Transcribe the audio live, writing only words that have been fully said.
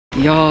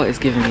Y'all is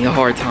giving me a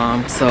hard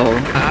time, so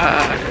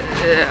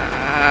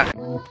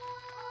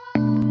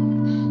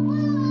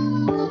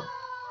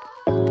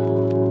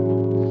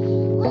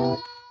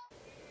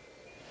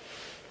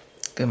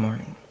good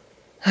morning.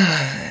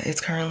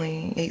 It's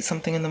currently 8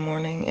 something in the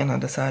morning and I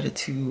decided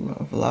to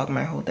vlog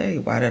my whole day.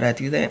 Why did I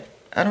do that?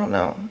 I don't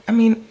know. I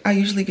mean, I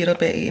usually get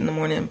up at 8 in the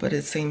morning, but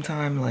at the same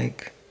time,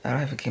 like, I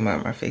don't have to keep out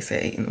of my face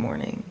at 8 in the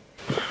morning.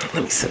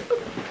 Let me sit.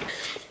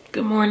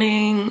 Good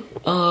morning.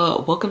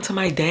 Welcome to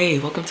my day.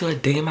 Welcome to a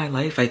day in my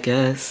life, I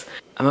guess.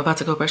 I'm about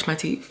to go brush my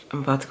teeth.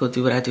 I'm about to go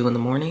do what I do in the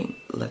morning.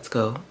 Let's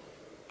go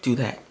do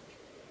that.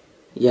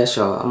 Yes,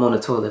 y'all, I'm on the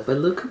toilet, but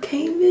look who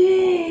came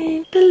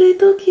in. The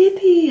little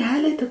kitty. Hi,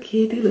 little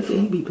kitty. Look,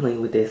 he be playing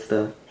with that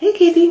stuff. Hey,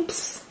 kitty.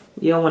 Psst.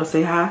 You don't want to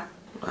say hi?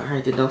 All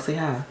right, then don't say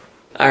hi.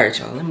 All right,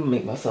 y'all, let me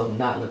make myself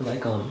not look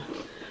like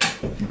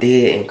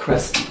dead and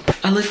crusty.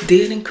 I look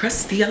dead and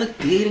crusty. I look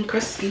dead and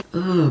crusty.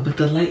 Oh, but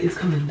the light is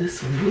coming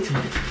this way. Let me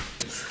turn it.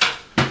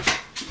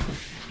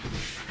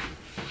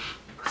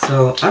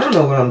 So I don't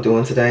know what I'm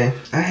doing today.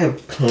 I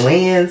have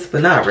plans,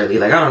 but not really.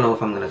 Like, I don't know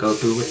if I'm gonna go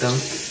through with them.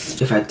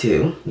 If I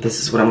do, this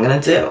is what I'm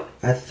gonna do.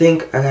 I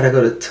think I gotta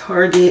go to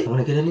Target. I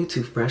wanna get a new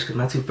toothbrush because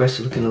my toothbrush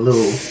is looking a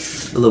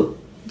little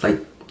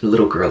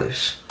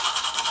girlish.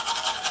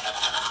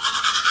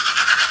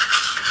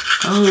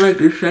 I don't like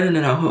this setting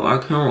that I put my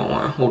camera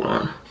on. Hold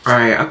on. All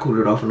right, I cooled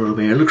it off a little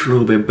bit. It looks a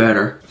little bit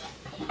better.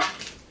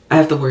 I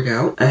have to work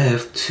out. I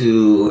have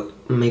to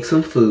make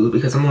some food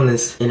because I'm on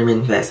this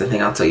intermittent fasting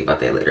thing. I'll tell you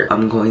about that later.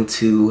 I'm going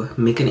to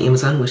make an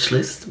Amazon wish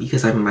list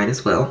because I might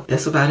as well.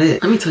 That's about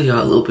it. Let me tell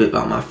y'all a little bit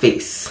about my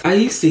face. I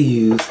used to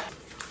use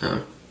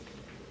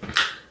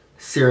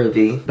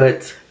CeraVe,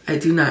 but I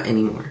do not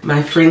anymore.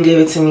 My friend gave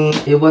it to me.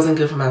 It wasn't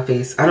good for my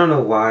face. I don't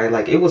know why.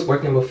 Like, it was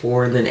working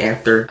before, and then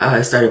after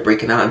I started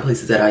breaking out in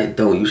places that I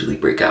don't usually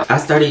break out. I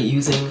started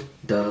using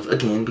Dove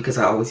again because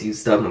I always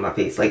use Dove on my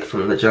face, like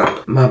from the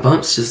jump. My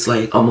bumps just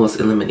like almost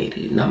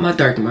eliminated. Not my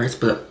dark marks,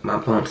 but my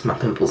bumps, my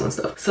pimples and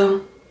stuff.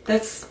 So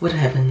that's what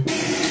happened.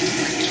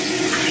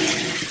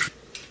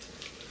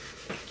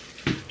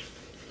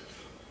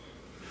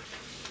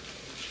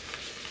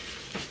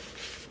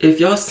 If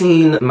y'all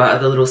seen my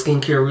other little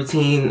skincare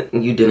routine,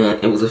 you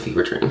didn't. It was a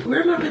fever dream.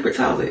 Where are my paper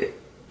towels at?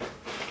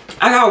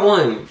 I got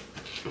one.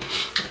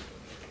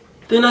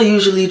 Then I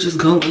usually just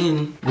go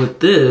in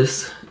with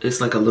this. It's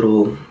like a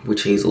little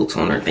witch hazel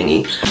toner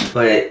thingy,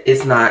 but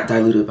it's not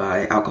diluted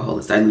by alcohol.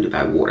 It's diluted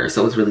by water,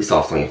 so it's really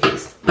soft on your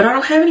face. But I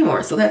don't have any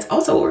more, so that's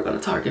also what we're going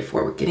to Target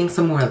for. We're getting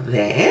some more of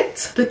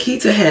that. The key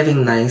to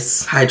having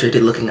nice,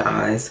 hydrated looking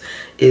eyes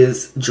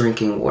is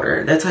drinking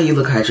water. That's how you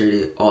look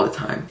hydrated all the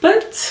time.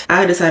 But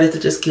I decided to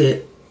just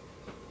get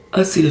a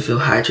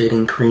Cetaphil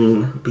hydrating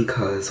cream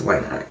because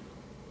why not?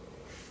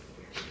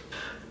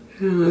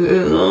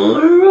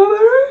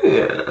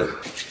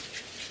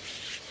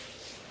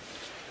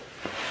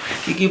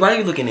 Kiki, why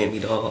you looking at me,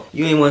 dog?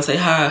 You ain't want to say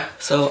hi.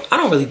 So I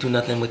don't really do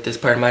nothing with this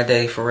part of my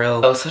day, for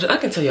real. Oh, so I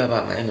can tell you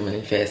about my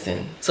intermittent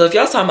fasting. So if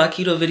y'all saw my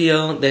keto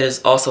video, there's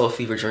also a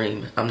fever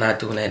dream. I'm not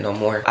doing that no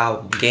more.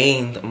 I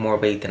gained more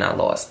weight than I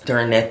lost.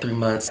 During that 3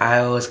 months,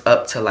 I was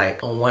up to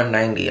like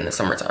 190 in the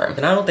summertime.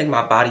 And I don't think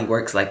my body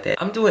works like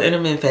that. I'm doing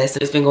intermittent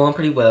fasting. It's been going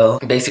pretty well.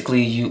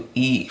 Basically, you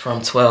eat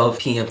from 12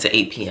 p.m. to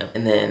 8 p.m.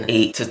 And then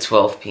 8 to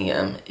 12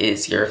 p.m.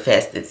 is your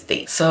fasted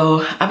state.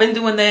 So I've been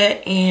doing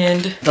that.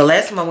 And the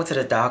last time I went to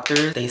the doctor,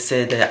 they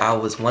said that I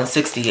was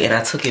 160 and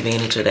I took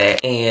advantage of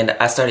that and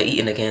I started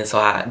eating again, so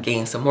I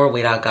gained some more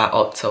weight. I got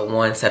up to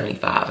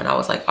 175 and I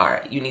was like, all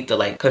right, you need to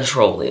like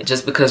control it.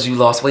 Just because you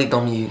lost weight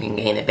don't mean you can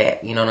gain it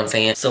back, you know what I'm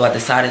saying? So I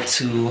decided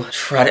to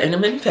try the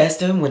intermittent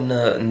fasting when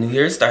the new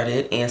year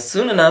started, and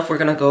soon enough we're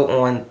gonna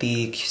go on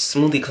the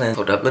smoothie cleanse.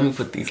 Hold up, let me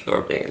put these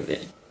rubber bands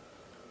in.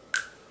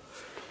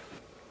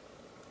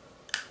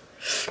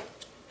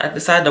 I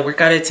decided to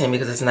work out at 10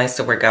 because it's nice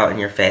to work out in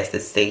your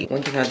fasted state.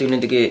 One thing I do need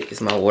to get is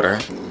my water.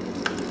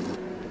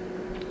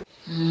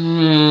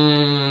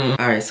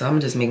 Alright, so I'm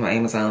gonna just make my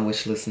Amazon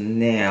wish list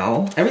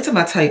now. Every time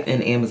I type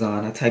in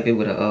Amazon, I type it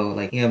with an O,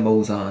 like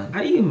Amazon.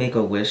 How do you make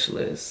a wish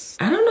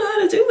list? I don't know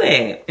how to do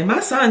that. Am I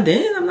signed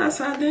in? I'm not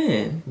signed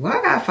in. Well,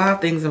 I got 5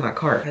 things in my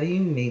cart. How do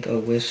you make a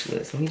wish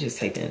list? Let me just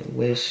type in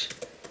wish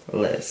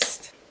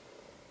list.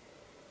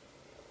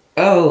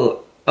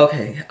 Oh.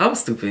 Okay, I'm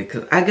stupid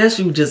because I guess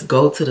you just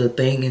go to the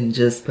thing and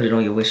just put it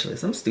on your wish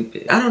list. I'm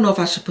stupid. I don't know if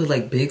I should put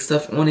like big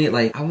stuff on it.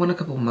 Like, I want a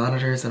couple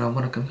monitors and I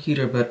want a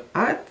computer, but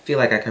I feel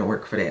like I can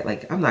work for that.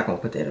 Like, I'm not gonna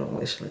put that on a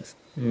wish list.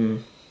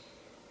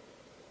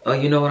 Oh,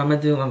 you know what I'm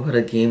gonna do? I'm gonna put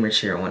a gamer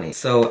chair on it.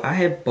 So I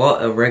had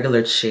bought a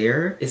regular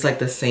chair. It's like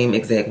the same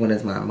exact one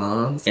as my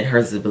mom's, and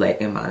hers is black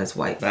and mine is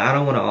white. But I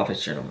don't want an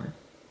office chair no more.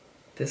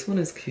 This one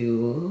is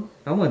cool.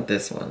 I want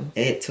this one.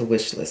 Add to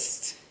wish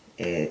list.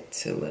 Add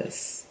to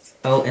list.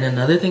 Oh, and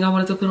another thing I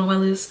wanted to put on my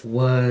list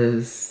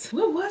was,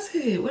 what was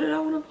it? What did I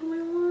want to put on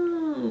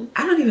my list?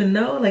 I don't even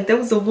know. Like, that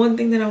was the one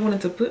thing that I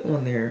wanted to put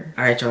on there.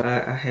 All right, y'all,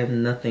 I have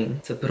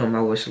nothing to put on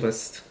my wish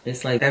list.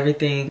 It's like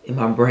everything in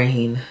my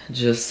brain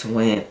just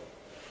went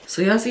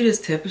So y'all see this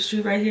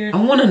tapestry right here?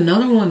 I want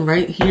another one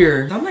right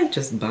here. I might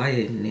just buy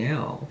it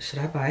now. Should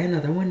I buy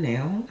another one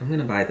now? I'm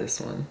gonna buy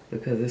this one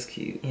because it's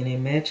cute. And it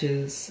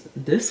matches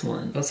this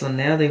one. Oh, so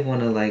now they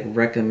wanna like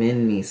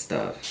recommend me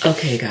stuff.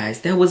 Okay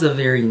guys, that was a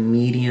very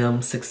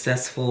medium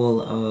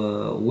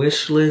successful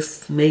wish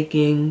list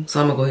making. So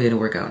I'm gonna go ahead and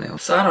work out now.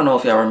 So I don't know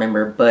if y'all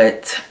remember,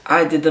 but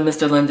I did the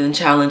Mr. London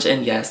challenge,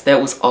 and yes,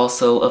 that was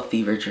also a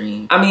fever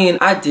dream. I mean,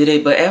 I did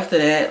it, but after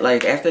that,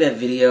 like after that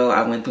video,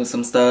 I went through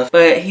some stuff.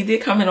 But he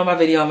did comment on my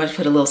video. I'm gonna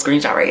put a little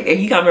screenshot right there.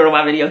 He commented on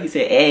my video. He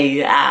said,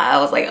 hey, I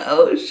was like,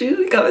 oh shoot,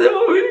 he commented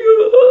on my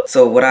video.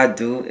 So what I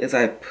do is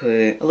I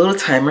put a little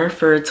timer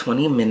for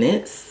 20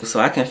 minutes so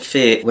I can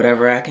fit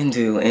whatever I can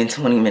do in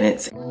 20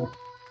 minutes.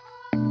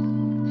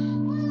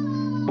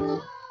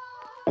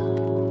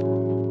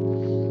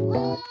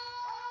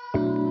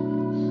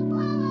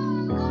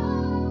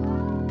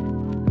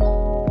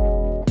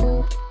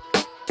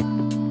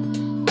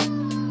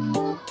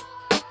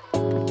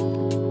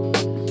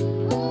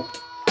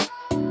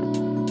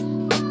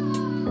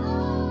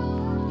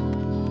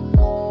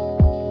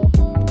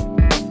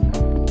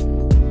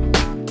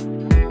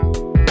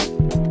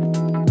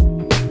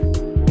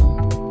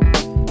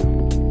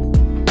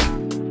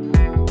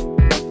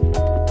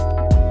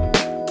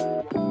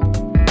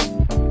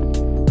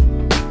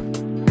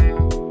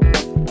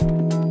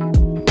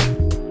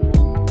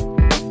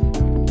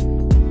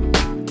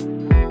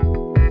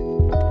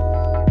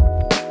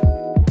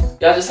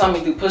 Y'all just saw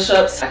me do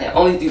push-ups. I can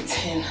only do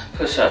 10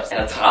 push-ups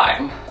at a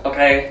time,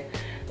 okay?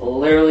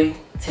 Literally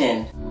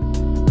 10.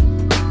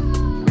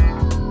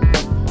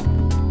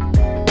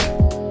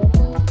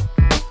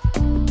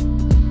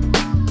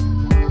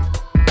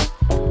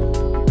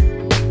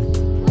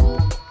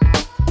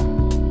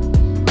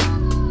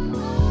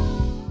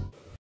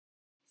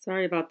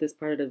 Sorry about this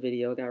part of the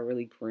video, it got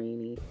really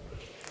grainy.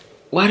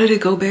 Why did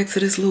it go back to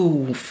this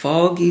little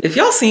foggy? If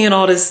y'all seeing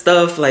all this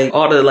stuff, like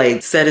all the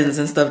like settings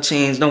and stuff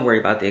change, don't worry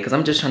about that because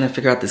I'm just trying to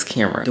figure out this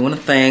camera. Doing a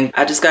thing.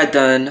 I just got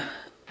done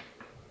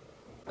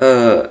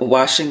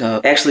washing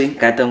up. Actually,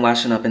 got done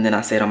washing up and then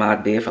I sat on my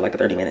bed for like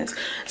 30 minutes.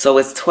 So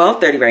it's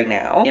 12:30 right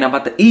now and I'm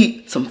about to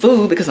eat some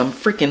food because I'm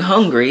freaking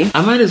hungry.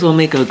 I might as well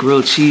make a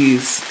grilled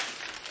cheese.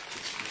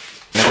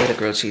 I made a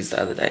grilled cheese the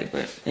other day,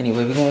 but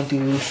anyway, we're gonna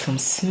do some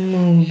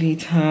smoothie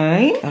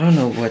time. I don't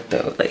know what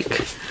though,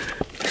 like,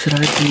 should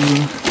I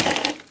do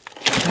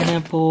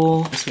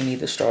pineapple? Guess we need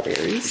the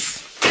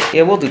strawberries.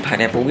 Yeah, we'll do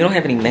pineapple. We don't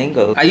have any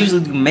mango. I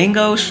usually do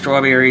mango,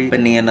 strawberry,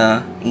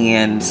 banana,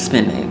 and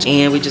spinach.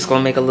 And we just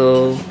gonna make a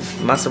little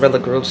mozzarella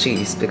grilled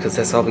cheese because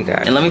that's all we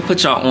got. And let me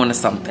put y'all on to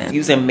something.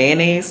 Using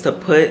mayonnaise to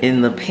put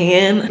in the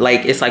pan,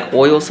 like it's like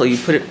oil, so you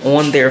put it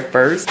on there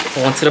first,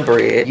 onto the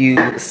bread.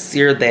 You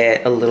sear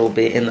that a little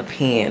bit in the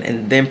pan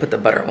and then put the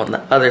butter on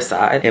the other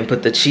side and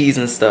put the cheese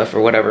and stuff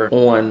or whatever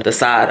on the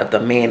side of the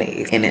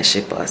mayonnaise, and that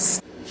shit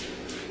busts.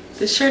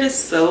 This shirt is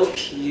so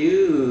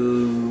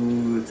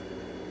cute.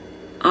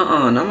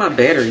 Not my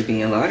battery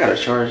being low. I gotta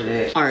charge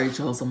that. All right,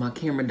 y'all, so my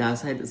camera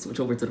dies. I had to switch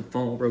over to the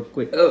phone real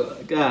quick. Oh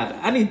my God,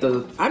 I need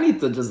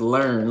to just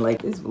learn.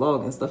 Like this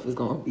vlog and stuff is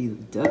gonna be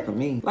the death of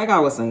me. Like I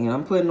was saying,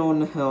 I'm putting on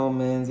the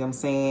helmets, you know what I'm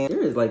saying?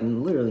 There is like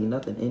literally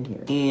nothing in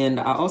here. And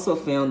I also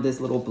found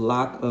this little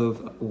block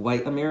of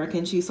white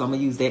American cheese, so I'm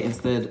gonna use that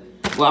instead.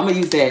 Well, I'm gonna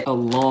use that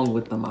along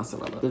with the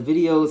mozzarella. The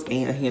videos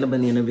ain't a Hannah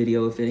Banana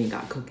video if it ain't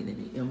got cooking in it,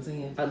 you know what I'm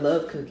saying? I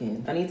love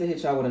cooking. I need to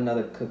hit y'all with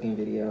another cooking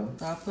video.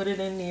 So I'll put it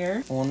in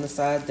there on the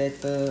side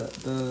that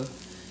the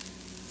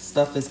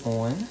stuff is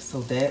on.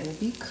 So that will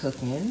be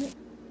cooking.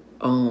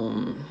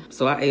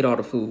 So I ate all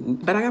the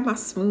food, but I got my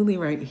smoothie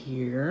right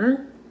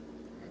here.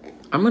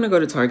 I'm gonna go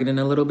to Target in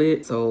a little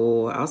bit,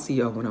 so I'll see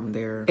y'all when I'm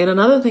there. And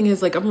another thing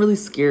is, like, I'm really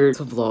scared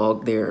to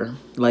vlog there.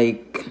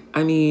 Like,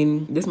 I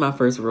mean, this is my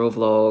first real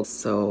vlog,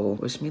 so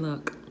wish me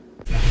luck.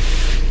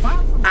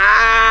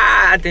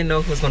 I didn't know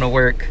if it was gonna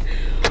work.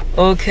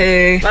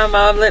 Okay, my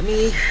mom let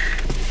me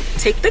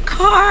take the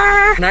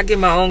car. When I get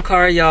my own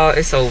car, y'all,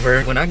 it's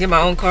over. When I get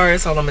my own car,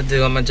 that's all I'm gonna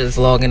do. I'm gonna just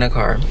vlog in a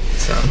car.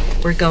 So,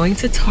 we're going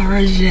to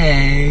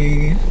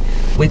Target.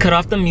 We cut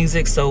off the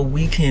music so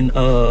we can,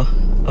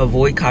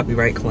 avoid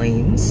copyright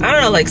claims. I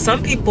don't know, like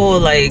some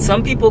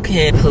people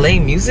can play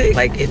music,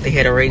 like if they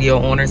had a radio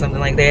on or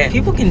something like that.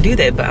 People can do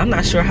that, but I'm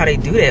not sure how they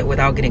do that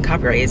without getting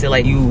copyright. Is it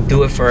like you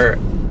do it for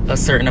a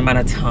certain amount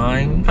of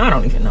time? I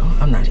don't even know.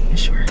 I'm not even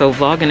sure. So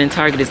vlogging in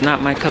Target is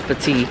not my cup of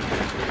tea,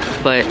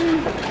 but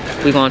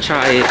we're gonna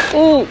try it.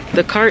 Oh,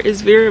 the cart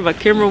is veering. My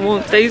camera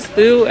won't stay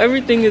still.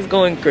 Everything is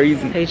going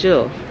crazy. Hey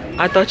Jill,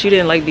 I thought you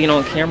didn't like being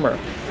on camera.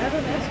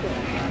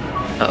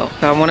 Oh,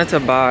 I wanted to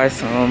buy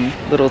some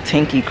little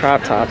Tinky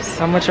crop tops.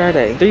 How much are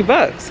they?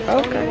 $3.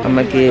 Okay. I'm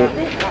gonna get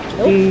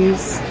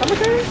these. How much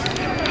are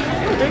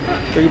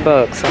they?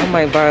 $3. So I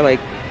might buy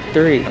like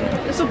 3.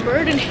 There's a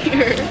bird in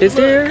here. Is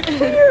there?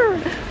 Here.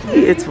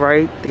 It's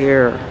right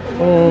there.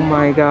 Oh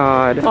my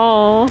God.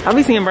 Oh, I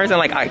be seeing birds in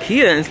like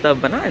IKEA and stuff,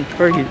 but not in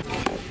Target.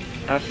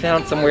 I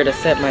found somewhere to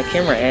set my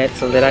camera at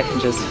so that I can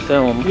just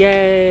film.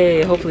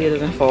 Yay! Hopefully it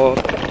doesn't fall.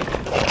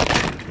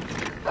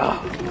 Oh.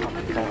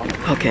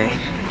 Okay.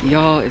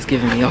 Y'all is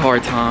giving me a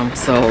hard time,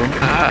 so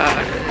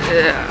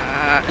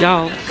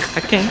y'all,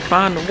 I can't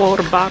find the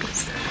water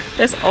bottles.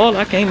 That's all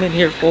I came in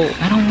here for.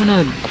 I don't want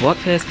to walk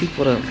past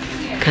people though,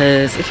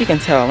 because if you can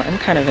tell, I'm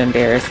kind of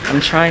embarrassed.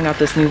 I'm trying out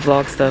this new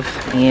vlog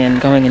stuff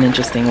and going an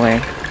interesting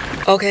way.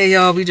 Okay,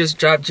 y'all, we just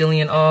dropped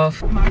Jillian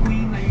off. Ooh.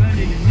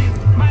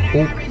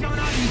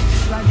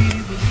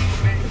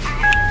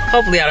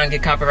 Hopefully I don't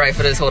get copyright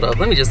for this. Hold up,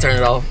 let me just turn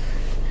it off.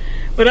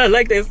 But I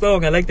like that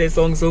song. I like that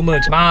song so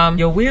much. Mom,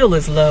 your wheel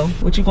is low.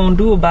 What you gonna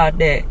do about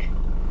that?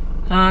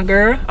 Huh,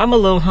 girl? I'm a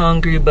little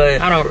hungry, but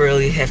I don't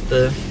really have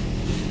to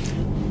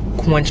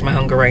quench my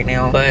hunger right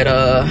now. But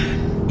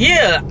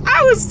yeah,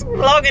 I was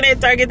vlogging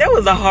at Target. That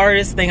was the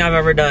hardest thing I've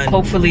ever done.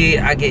 Hopefully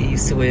I get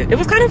used to it. It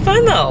was kind of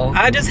fun though.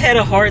 I just had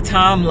a hard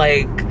time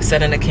like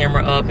setting the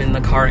camera up in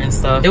the car and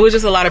stuff. It was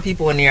just a lot of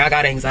people in there. I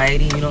got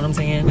anxiety, you know what I'm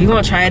saying? We're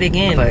gonna try it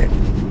again, but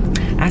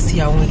I'll see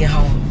y'all when we get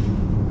home.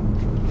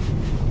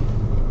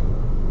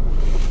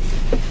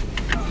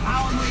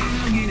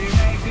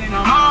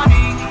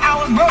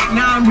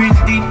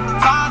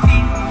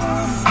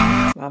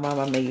 My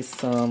mama made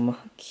some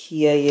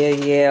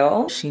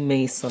Kia. She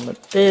made some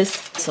of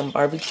this, some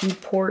barbecue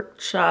pork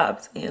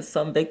chops, and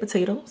some baked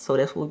potatoes. So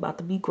that's what we're about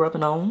to be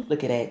grubbing on.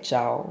 Look at that,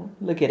 y'all.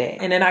 Look at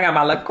that. And then I got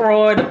my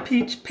LaCroix, the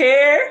peach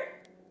pear.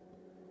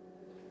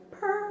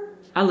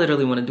 I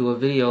literally want to do a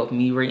video of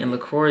me rating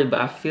LaCroix,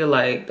 but I feel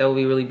like that would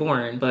be really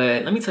boring.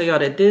 But let me tell y'all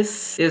that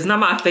this is not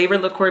my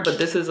favorite LaCroix, but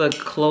this is a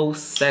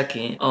close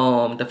second.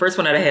 The first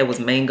one that I had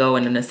was mango,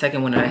 and then the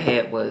second one that I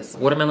had was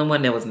watermelon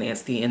one that was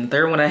nasty. And the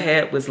third one I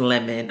had was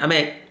lemon. I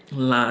meant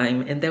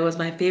lime, and that was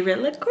my favorite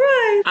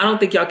LaCroix. I don't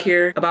think y'all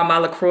care about my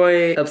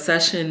LaCroix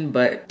obsession,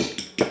 but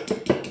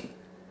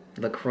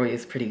LaCroix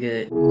is pretty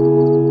good.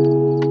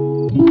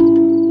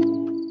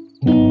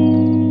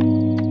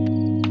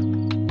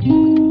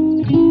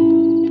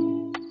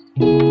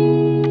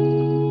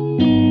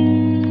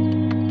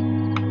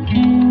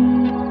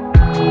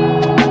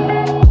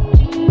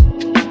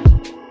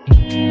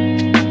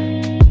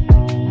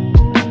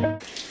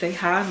 Say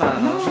hi,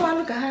 Mom. No, I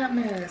look a hot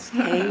mess.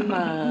 Hey,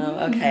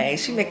 Mom. Okay,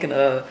 she making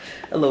a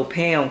little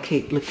pound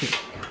cake. Look at it.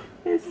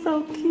 It's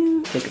so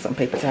cute. Taking some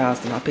paper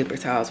towels, and my paper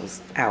towels was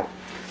out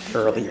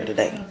earlier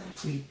today.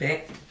 We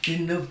back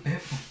in the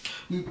bathroom.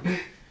 We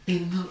back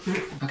in the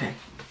bathroom. Okay,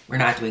 we're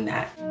not doing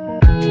that.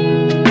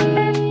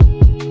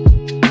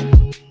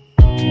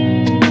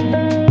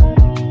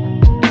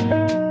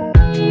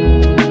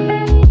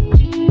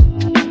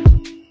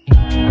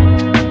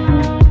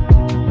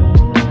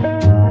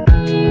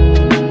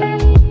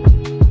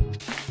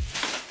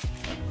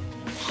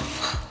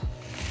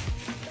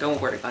 Don't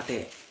worry about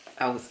that.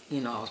 I was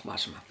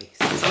washing my face.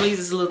 So I'm gonna use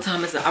this little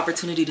time as an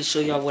opportunity to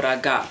show y'all what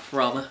I got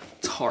from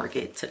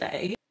Target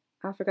today.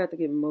 I forgot to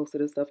get most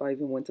of the stuff I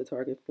even went to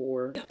Target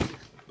for.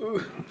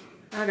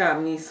 I got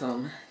me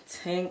some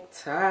tank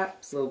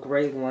tops, little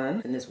gray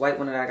one, and this white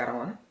one that I got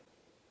on.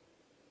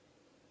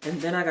 And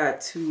then I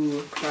got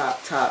two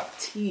crop top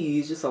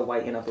tees, just a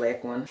white and a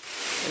black one.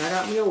 And I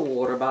got me a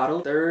water bottle,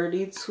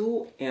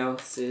 32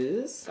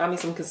 ounces. Got me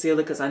some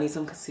concealer because I need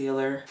some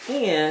concealer.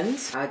 And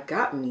I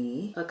got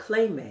me a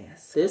clay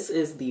mask. This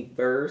is the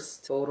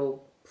Burst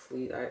Photo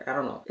Please. I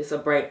don't know. It's a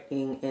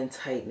brightening and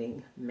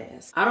tightening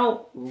mask. I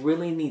don't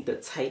really need the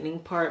tightening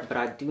part, but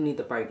I do need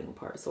the brightening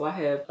part. So I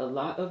have a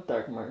lot of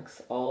dark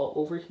marks all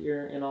over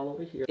here and all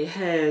over here. It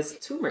has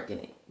turmeric in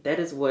it. That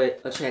is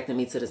what attracted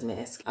me to this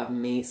mask. I've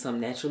made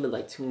some naturally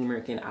like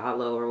turmeric and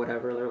aloe or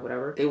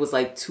whatever. It was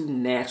like too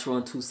natural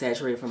and too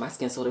saturated for my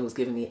skin, so it was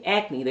giving me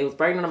acne. They was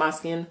brightening my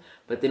skin,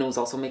 but then it was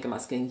also making my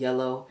skin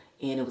yellow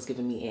and it was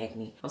giving me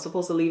acne. I'm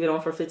supposed to leave it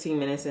on for 15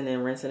 minutes and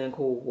then rinse it in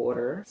cold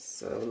water.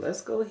 So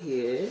let's go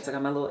ahead. So I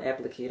got my little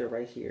applicator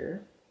right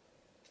here.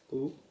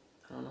 Ooh,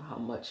 I don't know how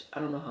much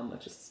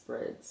it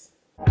spreads.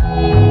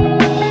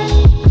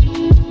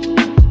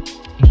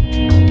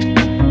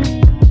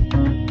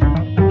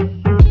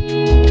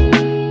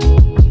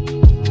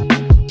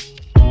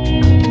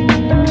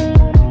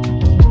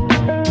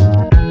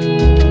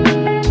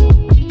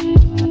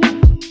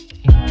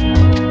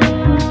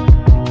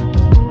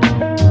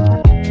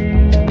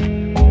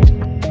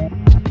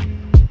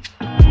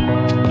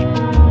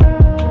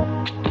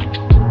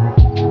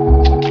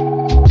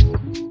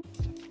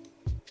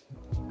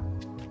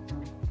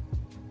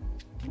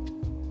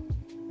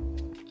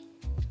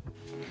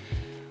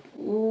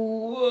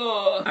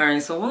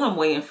 Alright, so while I'm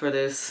waiting for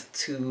this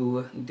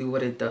to do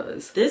what it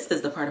does, this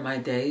is the part of my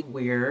day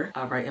where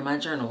I write in my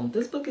journal.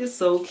 This book is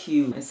so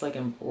cute. It's like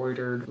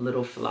embroidered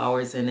little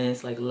flowers in it.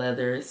 It's like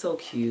leather. It's so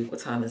cute. What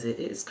time is it?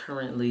 It is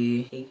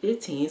currently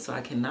 8:15, so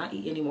I cannot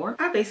eat anymore.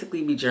 I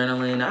basically be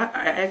journaling.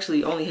 I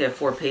actually only have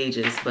 4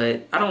 pages,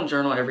 but I don't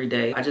journal every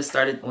day. I just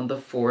started on the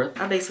 4th.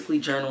 I basically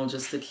journal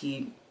just to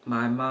keep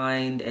my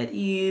mind at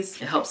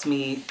ease. It helps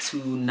me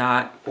to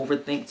not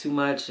overthink too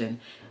much, and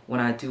when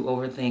I do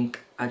overthink,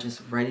 I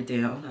just write it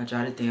down. I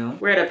jot it down.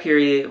 We're at a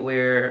period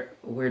where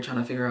we're trying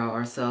to figure out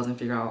ourselves and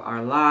figure out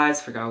our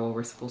lives, figure out what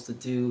we're supposed to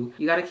do.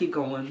 You gotta keep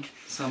going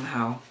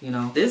somehow, you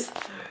know. This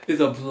is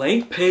a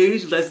blank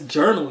page. Let's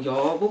journal,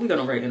 y'all. What we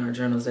gonna write in our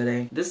journals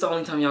today? This is the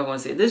only time y'all gonna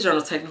see it. This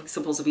journal is technically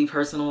supposed to be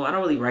personal. I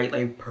don't really write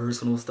like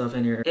personal stuff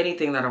in here.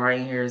 Anything that I write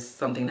in here is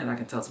something that I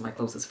can tell to my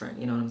closest friend,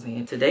 you know what I'm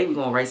saying? Today we're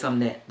gonna write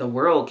something that the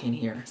world can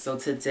hear. So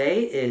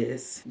today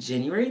is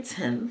January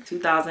 10th,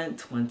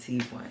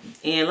 2021.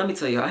 And let me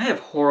tell you, I have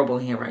horrible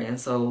handwriting,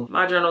 so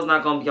my journal's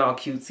not gonna be all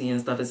cutesy and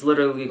stuff. It's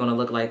literally gonna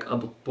look like a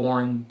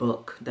boring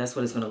book. That's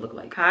what it's gonna look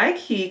like. Hi,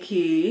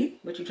 Kiki.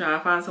 What, you trying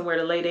to find somewhere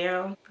to lay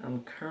down?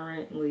 I'm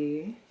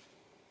currently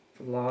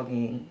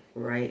vlogging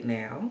right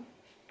now.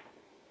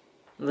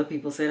 The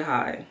people said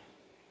hi.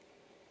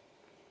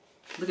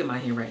 Look at my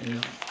handwriting,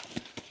 y'all.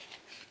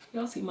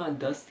 Y'all see my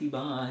dusty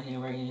behind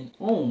handwriting?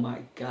 Oh my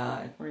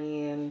God.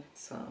 Ran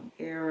some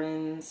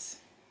errands,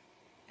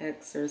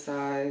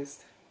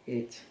 exercised.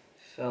 It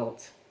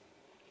felt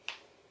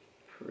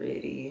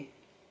pretty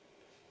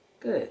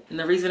good. And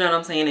the reason that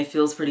I'm saying it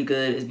feels pretty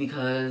good is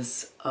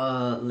because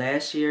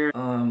last year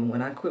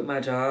when I quit my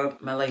job,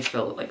 my life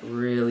felt like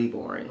really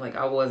boring. Like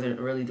I wasn't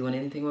really doing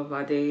anything with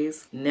my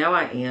days. Now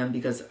I am,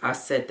 because I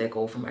set that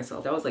goal for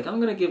myself. I was like, I'm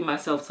gonna give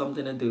myself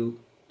something to do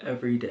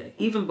every day.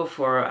 Even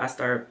before I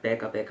start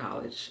back up at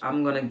college,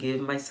 I'm gonna give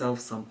myself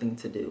something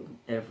to do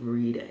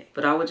every day.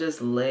 But I would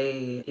just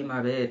lay in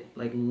my bed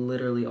like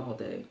literally all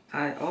day.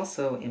 I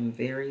also am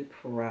very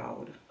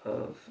proud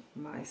of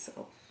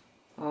myself.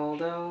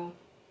 Although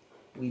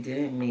we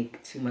didn't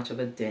make too much of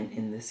a dent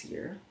in this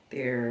year,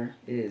 there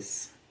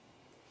is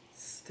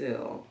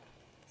still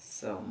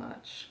so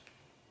much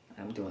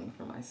I'm doing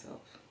for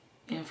myself.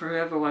 And for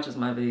whoever watches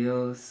my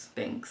videos,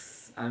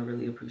 thanks. I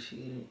really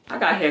appreciate it. I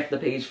got half the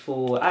page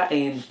full. I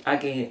aim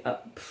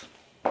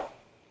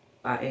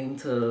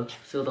to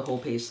fill the whole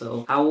page,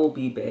 so I will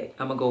be back.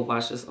 I'm gonna go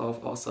wash this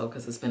off also,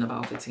 because it's been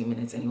about 15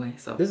 minutes anyway.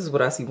 So this is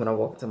what I see when I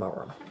walk into my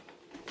room.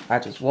 I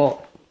just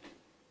walk.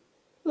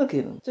 Look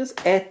at him,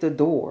 just at the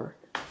door.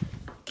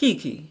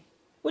 Kiki,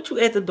 what you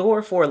at the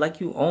door for like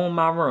you own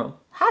my room?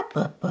 Hi,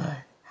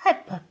 Bubba. Hi,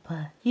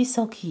 Bubba. You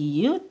so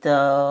cute,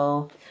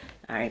 though.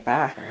 All right,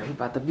 bye. All right, we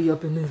about to be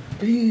up in this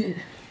bed.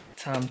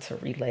 Time to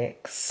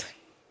relax,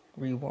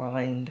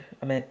 rewind.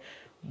 I meant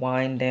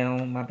wind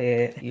down my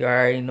bed. You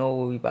already know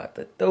what we about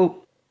to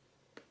do.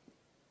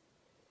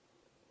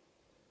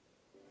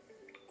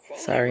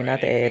 Sorry,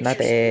 not the ad, not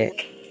the ad.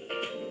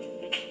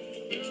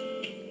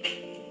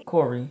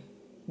 Corey,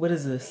 what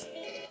is this?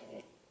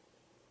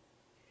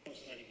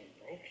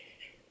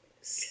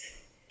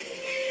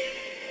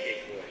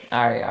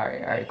 All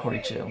right,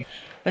 Corey, chill.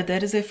 But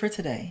that is it for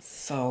today.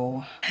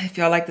 So if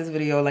y'all like this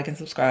video, like and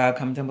subscribe,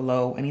 comment down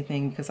below,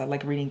 anything, because I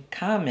like reading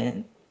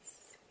comments.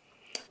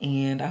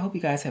 And I hope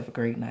you guys have a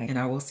great night. And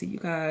I will see you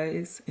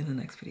guys in the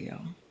next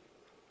video.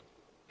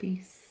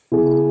 Peace.